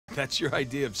That's your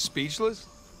idea of speechless?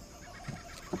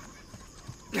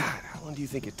 God, how long do you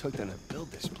think it took them to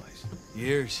build this place?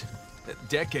 Years.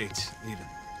 Decades, even.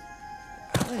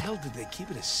 How the hell did they keep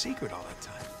it a secret all that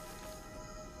time?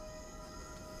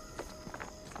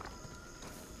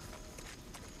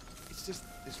 It's just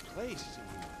this place. I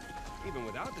mean, even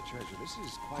without the treasure, this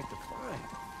is quite the find.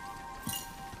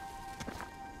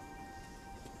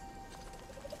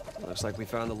 Looks like we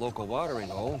found the local watering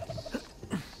hole.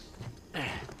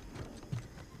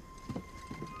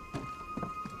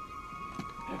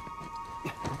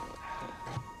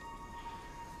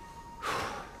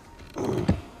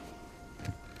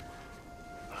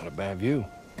 Not a bad view.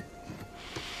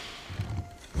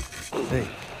 Hey.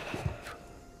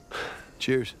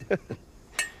 Cheers.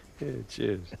 Yeah,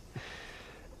 cheers.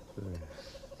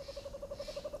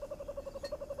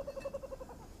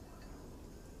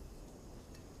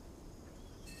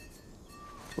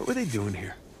 What were they doing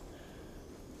here?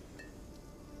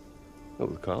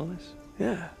 What, the colonists?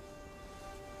 Yeah.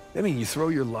 I mean, you throw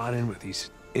your lot in with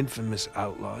these infamous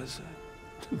outlaws,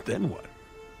 then what?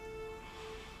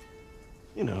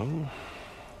 You know,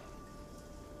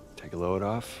 take a load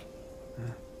off,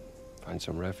 find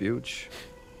some refuge,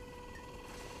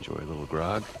 enjoy a little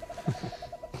grog.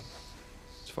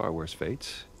 It's far worse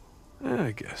fates. Yeah,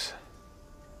 I guess.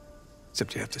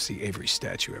 Except you have to see Avery's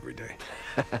statue every day.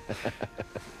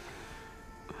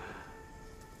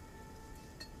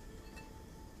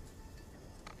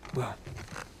 Well,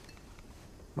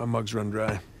 my mug's run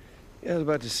dry. Yeah, I was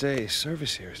about to say,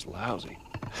 service here is lousy.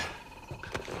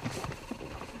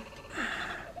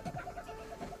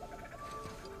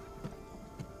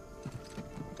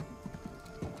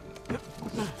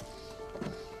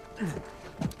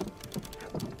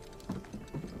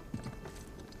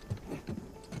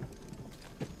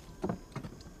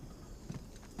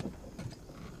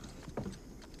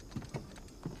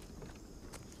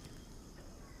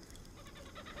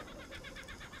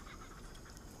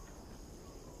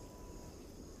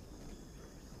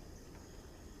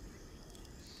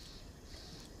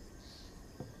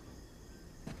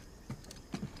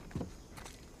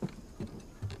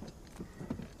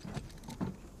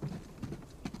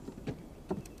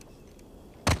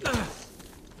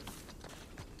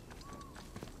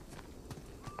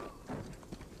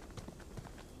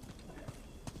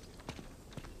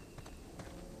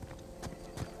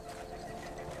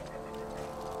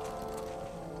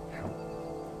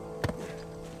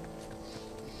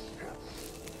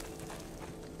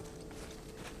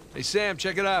 Hey, Sam,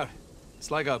 check it out.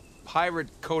 It's like a pirate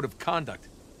code of conduct.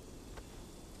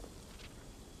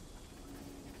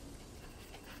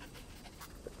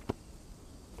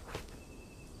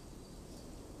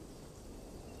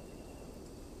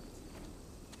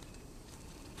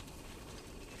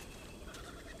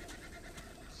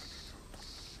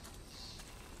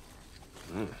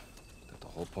 That the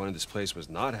whole point of this place was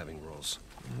not having rules.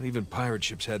 Well, even pirate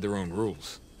ships had their own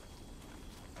rules.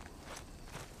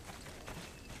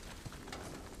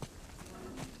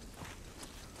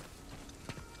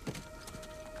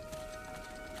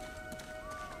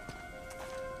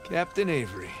 Captain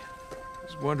Avery. I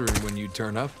was wondering when you'd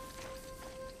turn up.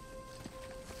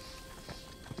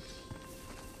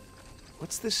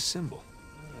 What's this symbol?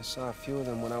 I saw a few of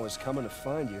them when I was coming to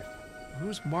find you.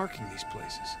 Who's marking these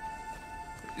places?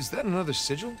 Is that another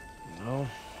sigil? No,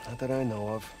 not that I know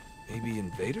of. Maybe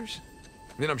invaders?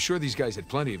 I mean, I'm sure these guys had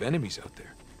plenty of enemies out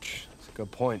there. That's a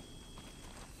good point.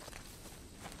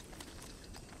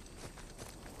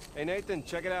 Hey, Nathan,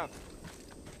 check it out.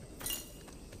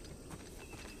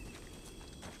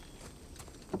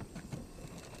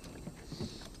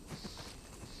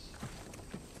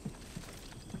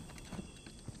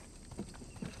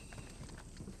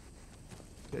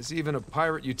 Guess even a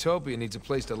pirate utopia needs a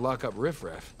place to lock up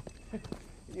riffraff. Can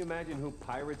you imagine who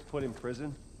pirates put in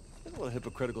prison? That's a little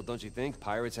hypocritical, don't you think?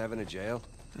 Pirates having a jail?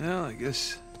 Well, I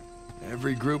guess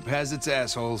every group has its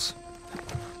assholes.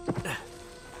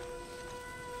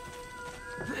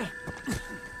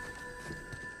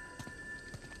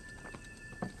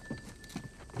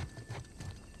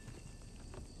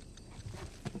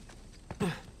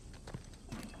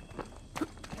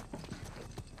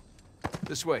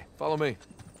 This way, follow me.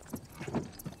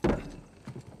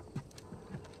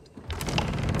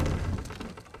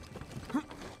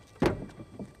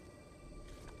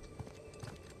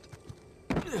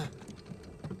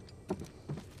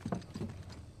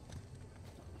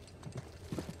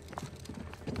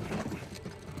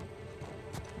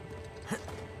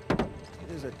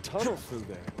 There's a tunnel through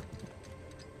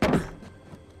there.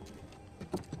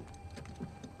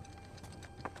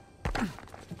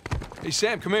 Hey,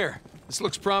 Sam, come here. This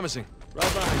looks promising.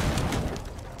 Right behind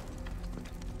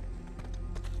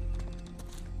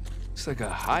Looks like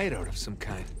a hideout of some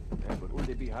kind. Yeah, but who'd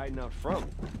they be hiding out from?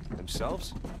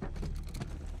 Themselves?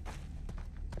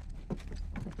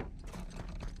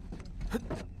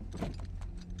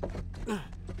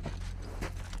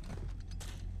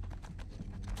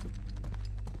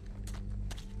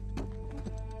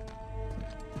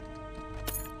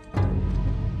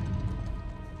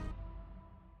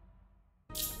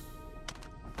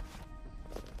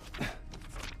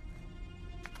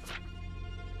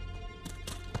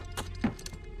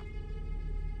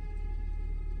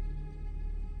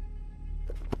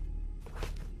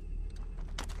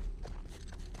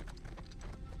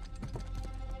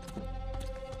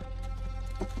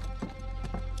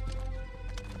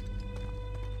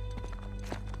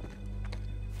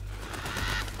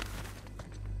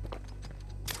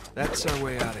 That's our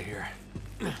way out of here.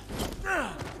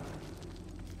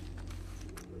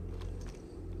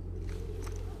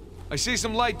 I see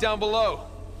some light down below.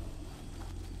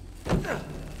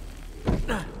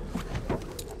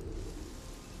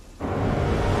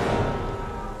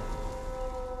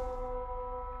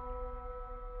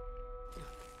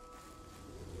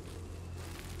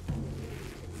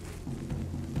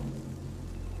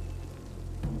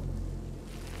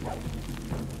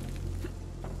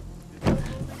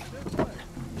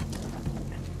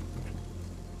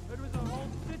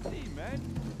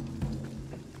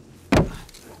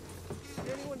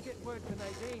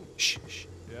 Shh, shh.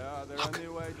 Yeah, they're Look. on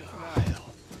their way just now. Hill.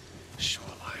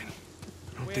 Shoreline.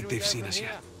 I don't think they've seen us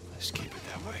yet. Let's keep it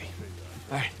that way.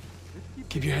 All right.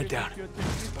 Keep your head down.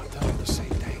 About done the same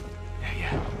thing.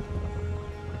 Yeah, yeah.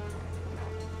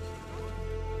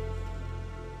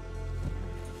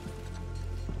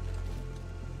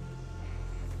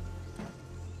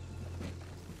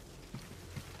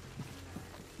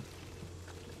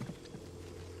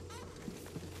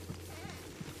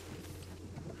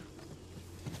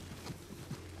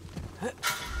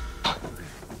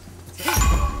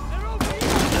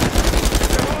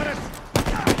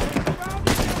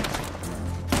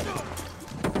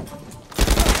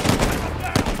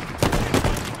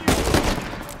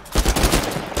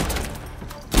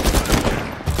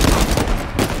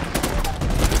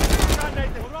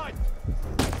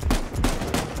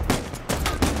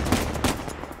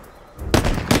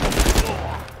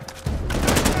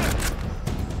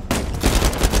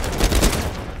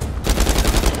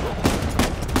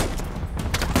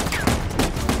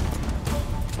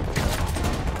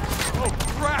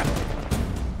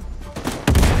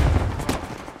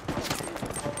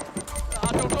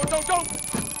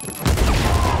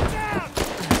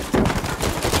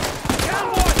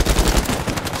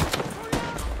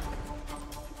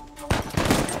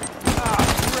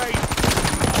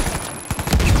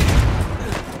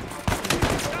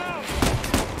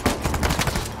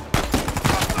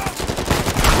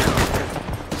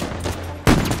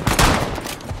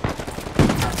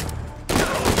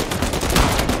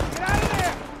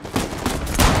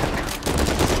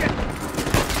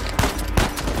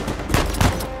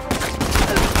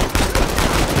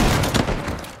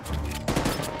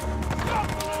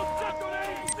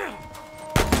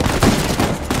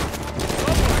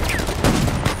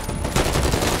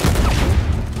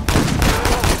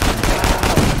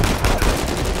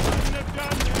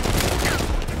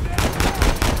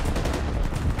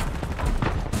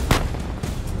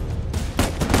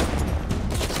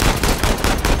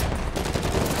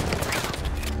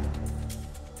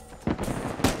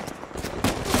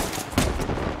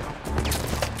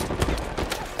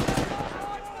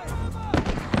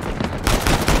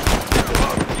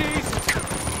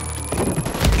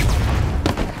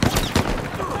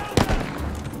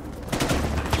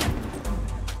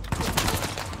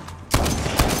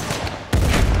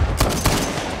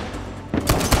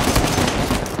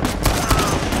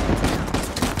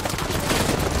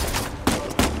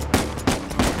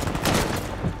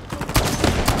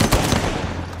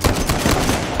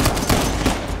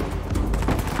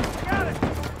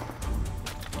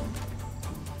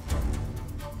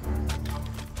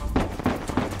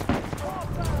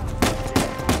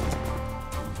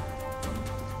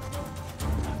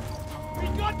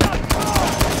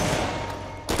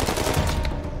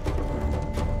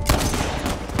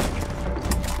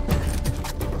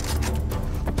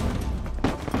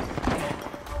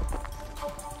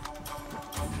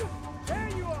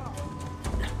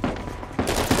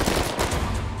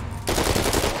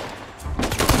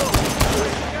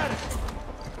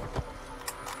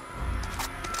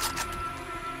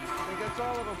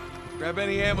 Grab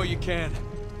any ammo you can.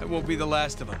 That won't be the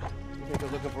last of them. You think they're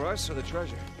looking for us or the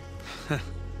treasure?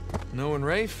 No and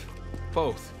Rafe?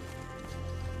 Both.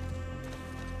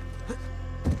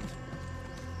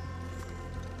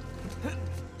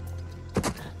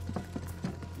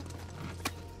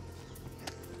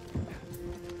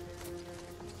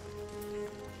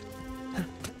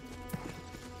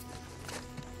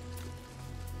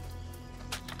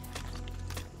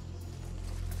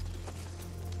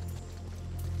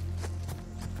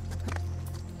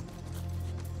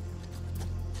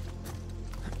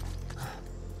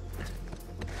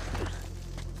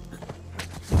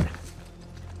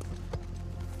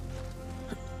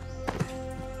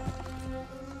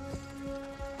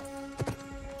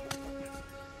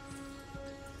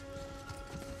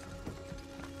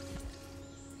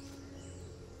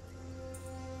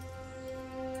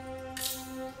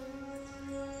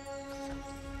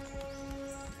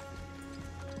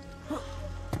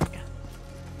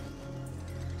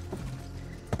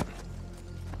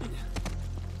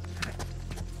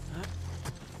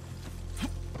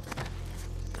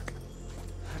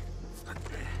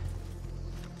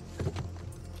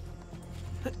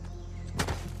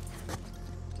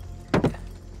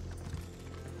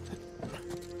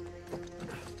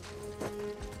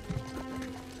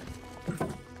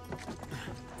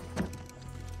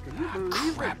 you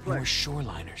believe Crap, this more place?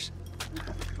 shoreliners.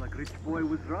 Looks like Rich Boy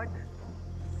was right.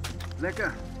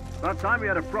 Lekker. About time we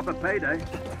had a proper payday.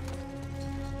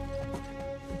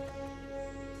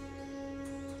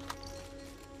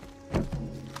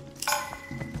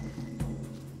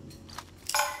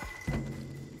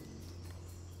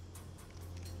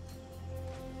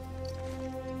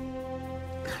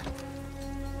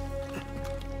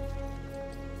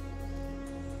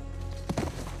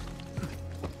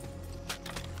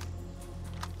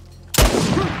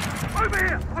 Over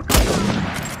here! I'll come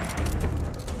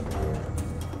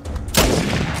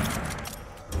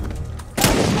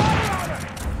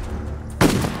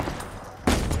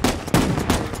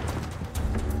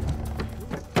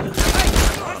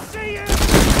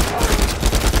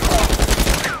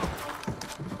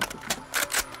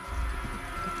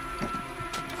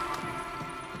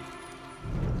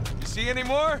You see any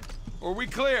more? Or are we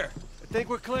clear? I think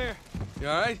we're clear. You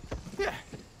all right? Yeah,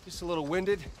 just a little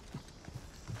winded.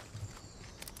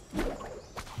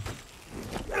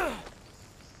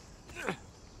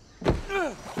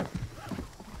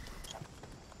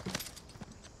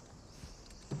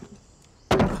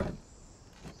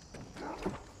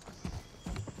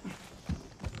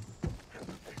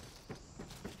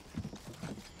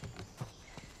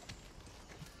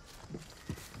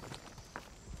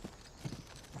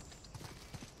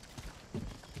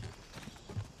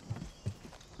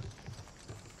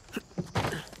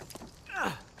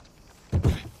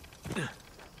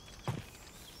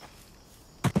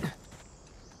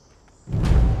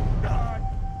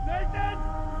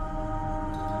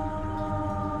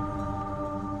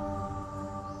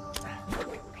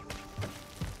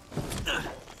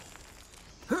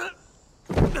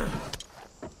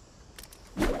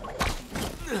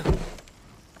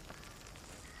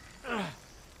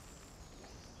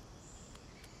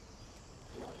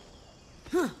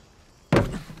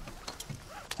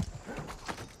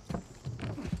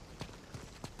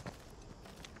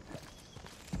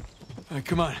 All right,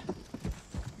 come on.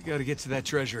 We gotta get to that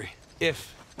treasury.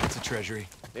 If it's a treasury.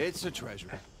 It's a treasure.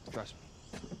 Trust me.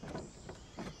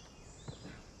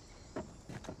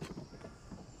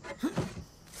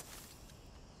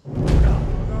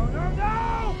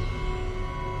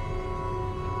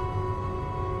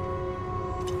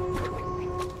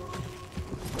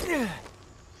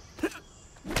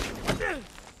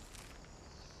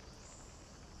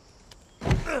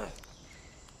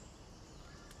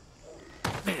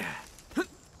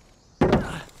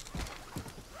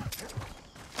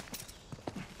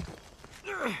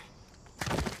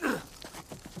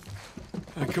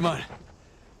 All right, come on.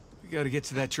 We gotta get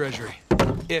to that treasury.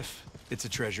 If it's a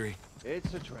treasury.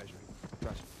 It's a treasure.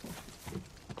 Trust me.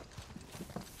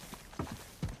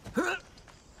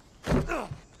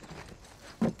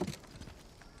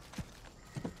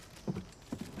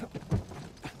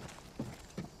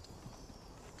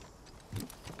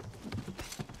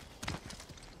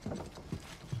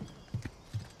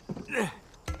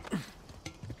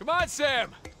 Come on,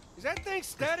 Sam! Is that thing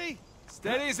steady?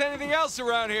 Steady as anything else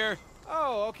around here.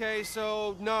 Oh, okay,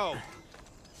 so no.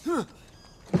 All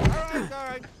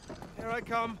right. Here I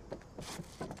come.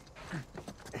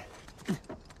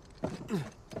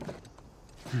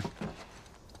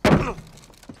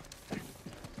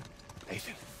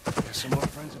 Nathan, there's some more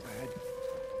friends up ahead.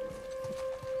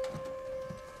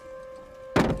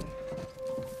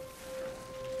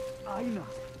 Aina.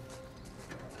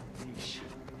 Yeesh,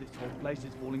 this whole place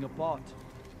is falling apart.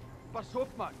 Pass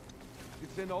op, man.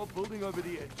 It's an old building over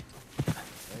the edge.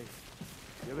 Hey,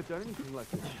 you ever done anything like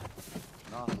this?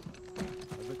 Nah,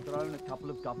 overthrown a couple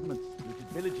of governments, looted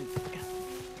villages.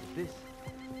 But this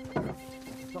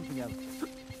is something else.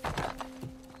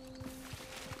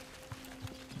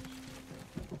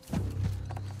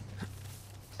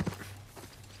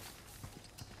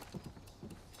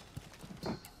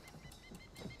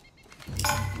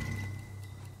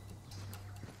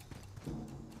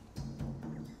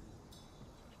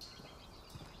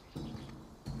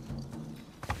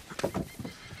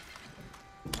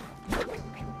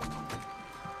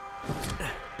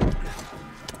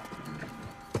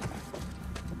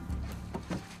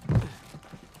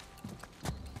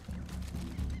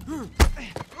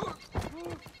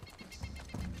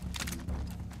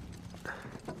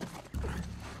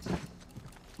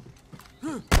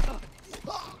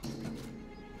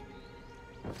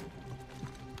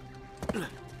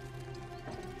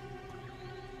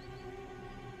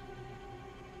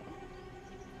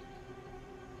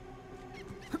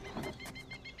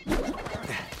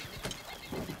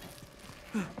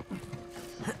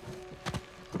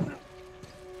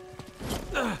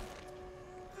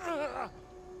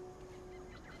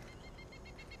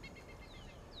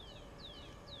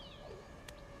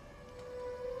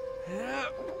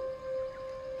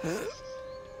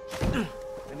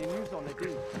 on, they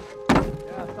do.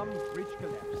 Yeah, some bridge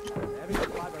collapsed. They're having to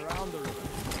drive around the river.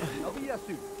 I'll be here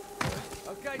soon.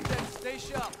 Okay, then, stay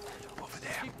sharp. Over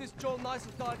there. Keep this jaw nice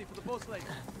and tidy for the boss lady.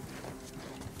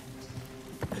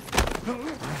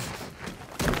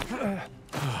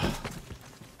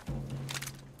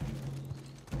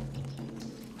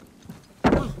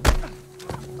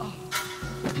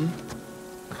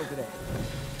 Over there.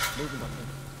 Moving on.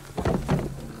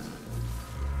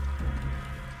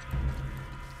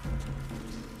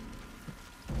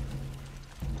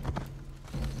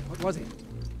 What was it?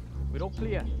 We're all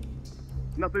clear.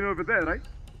 Nothing over there, right?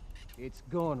 It's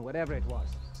gone, whatever it was.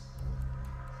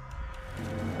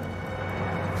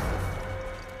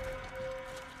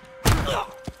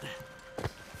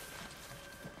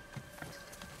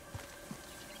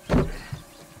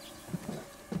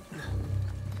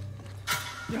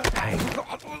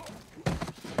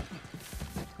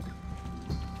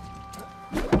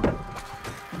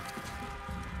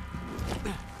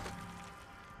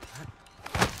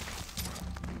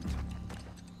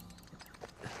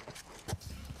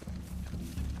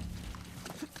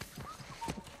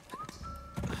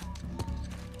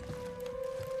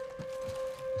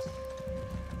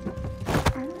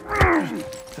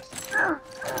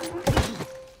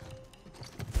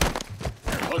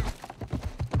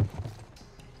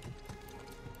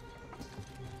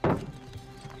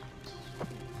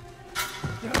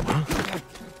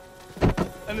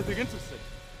 Anything interesting?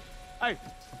 Hey,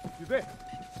 you there?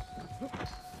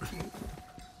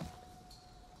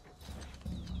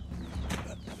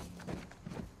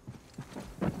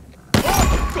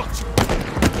 Oh, got you!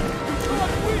 Come on,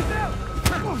 squeeze out!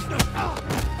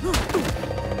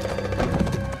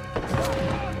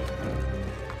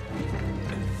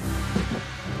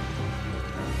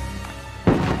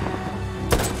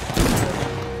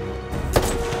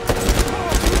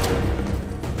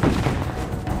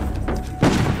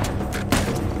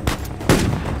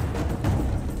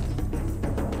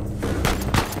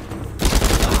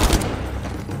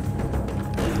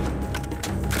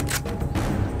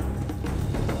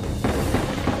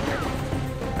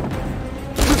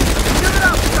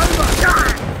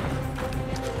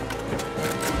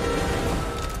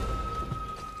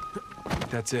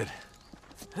 That's it.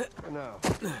 For now.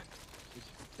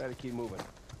 Better keep moving.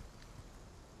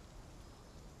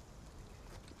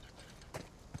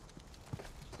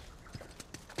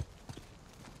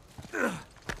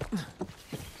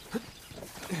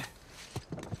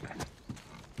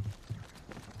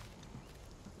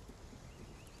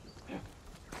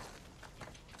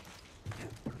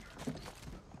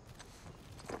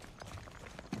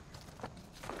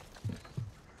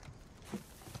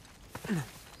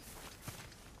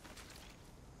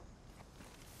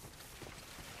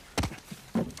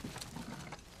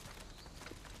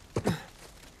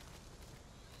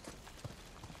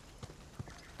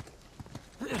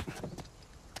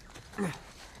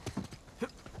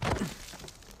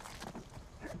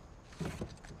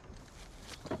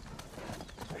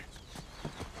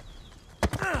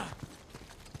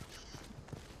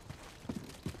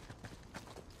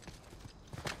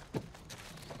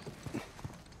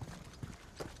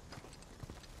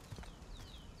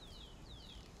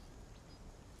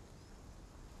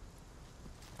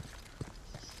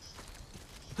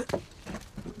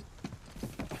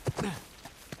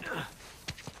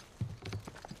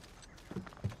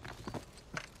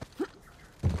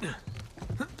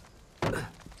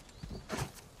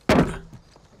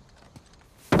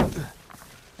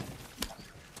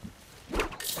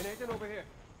 Nathan, over here.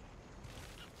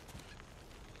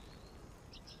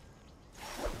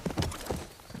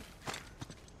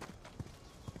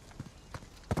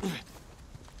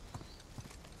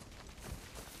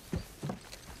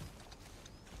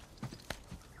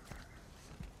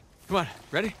 Come on,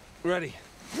 ready? Ready.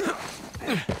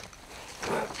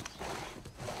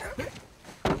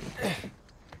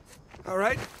 All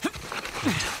right.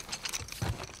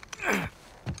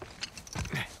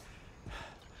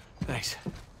 Thanks.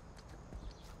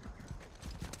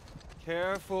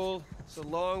 Careful. It's a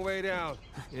long way down.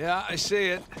 Yeah, I see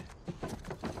it.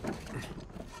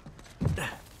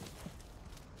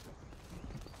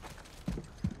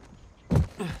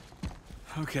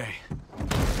 Okay.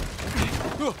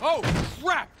 Oh,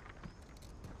 crap!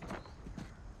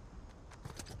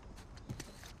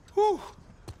 Whew.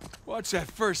 Watch that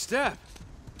first step.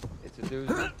 It's a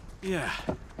doozy. Yeah.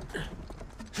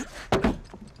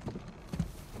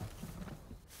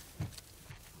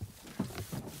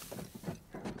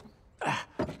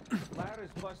 Ladder's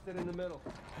busted in the middle.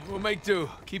 We'll make do.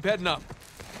 Keep heading up.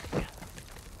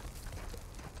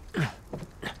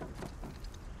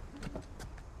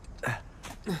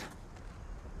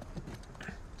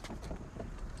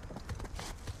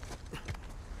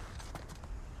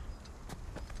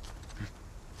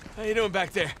 you doing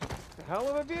back there? Hell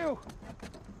of a view.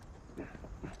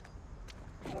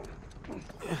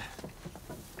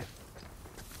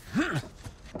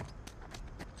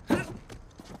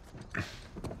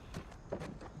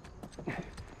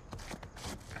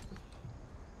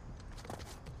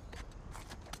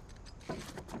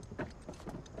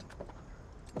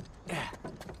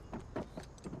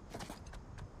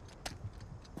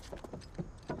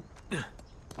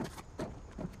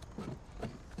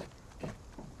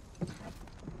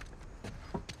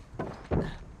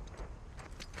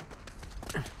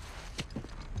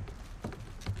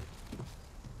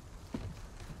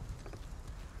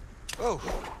 Oh,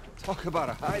 talk about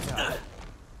a hideout.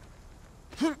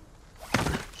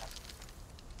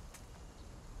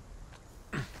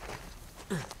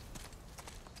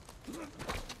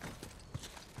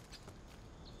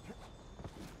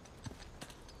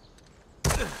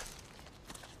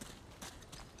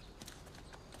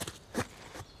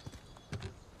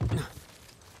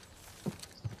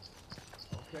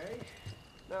 Okay,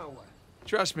 now what?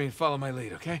 Trust me and follow my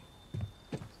lead, okay?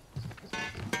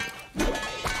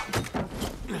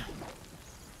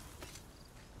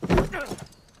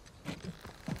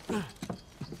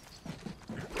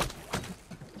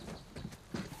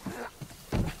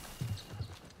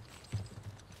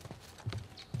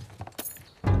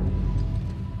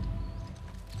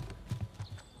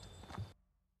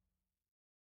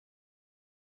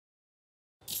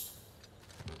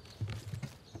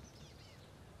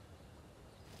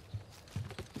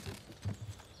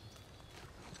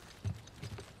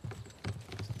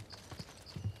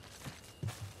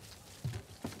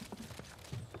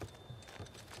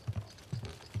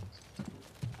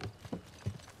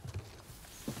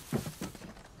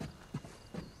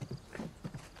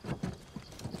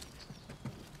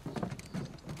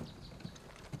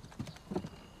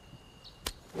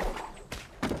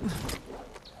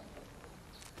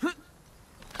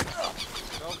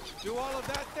 Do all of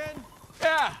that then?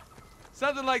 Yeah,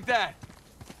 something like that.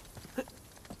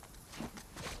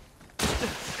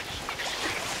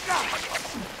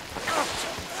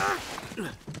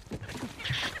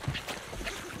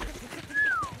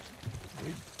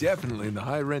 We're definitely in the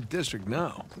high-rent district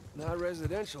now. Not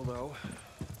residential, though.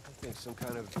 I think some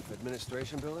kind of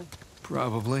administration building.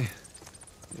 Probably.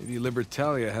 Maybe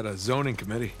Libertalia had a zoning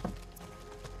committee.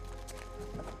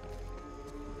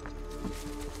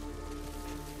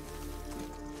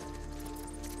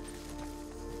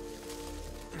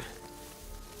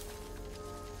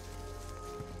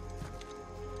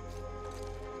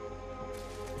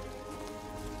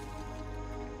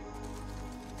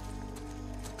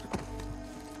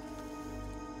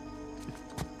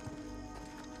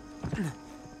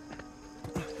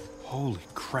 Holy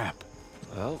crap.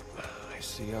 Well, I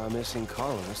see our missing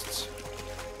colonists.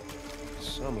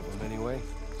 Some of them, anyway.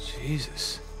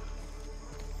 Jesus.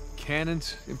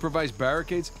 Cannons, improvised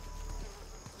barricades?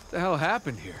 What the hell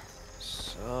happened here?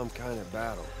 Some kind of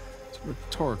battle. It's a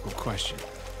rhetorical question.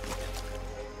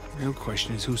 The real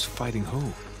question is who's fighting who?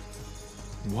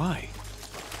 Why?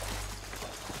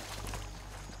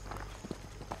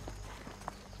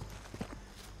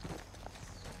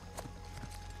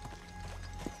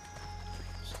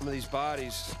 Some of these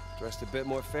bodies, dressed a bit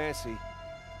more fancy,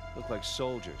 look like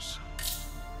soldiers.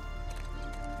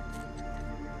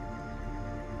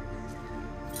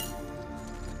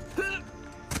 So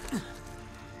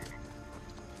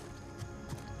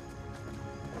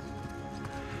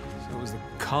it was the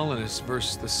colonists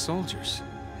versus the soldiers.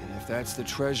 And if that's the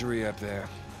treasury up there...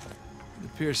 It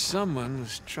appears someone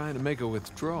was trying to make a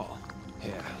withdrawal.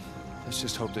 Yeah, let's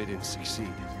just hope they didn't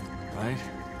succeed. Right?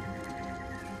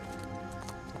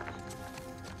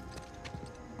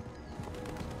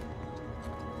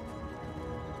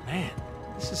 Man,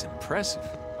 this is impressive.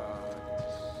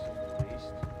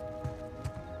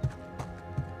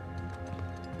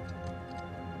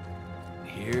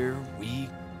 Here we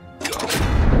go.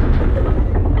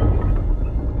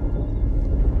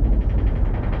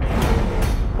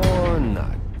 Or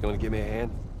not. You wanna give me a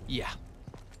hand? Yeah.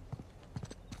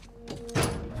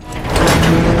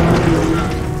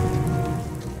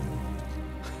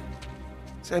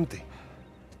 It's empty.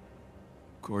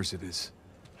 Of course it is.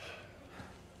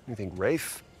 You think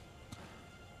Rafe?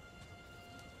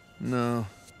 No.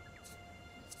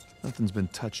 Nothing's been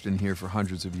touched in here for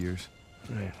hundreds of years.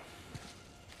 Right.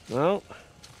 Well,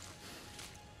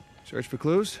 search for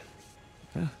clues?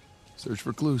 Yeah. Search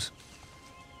for clues.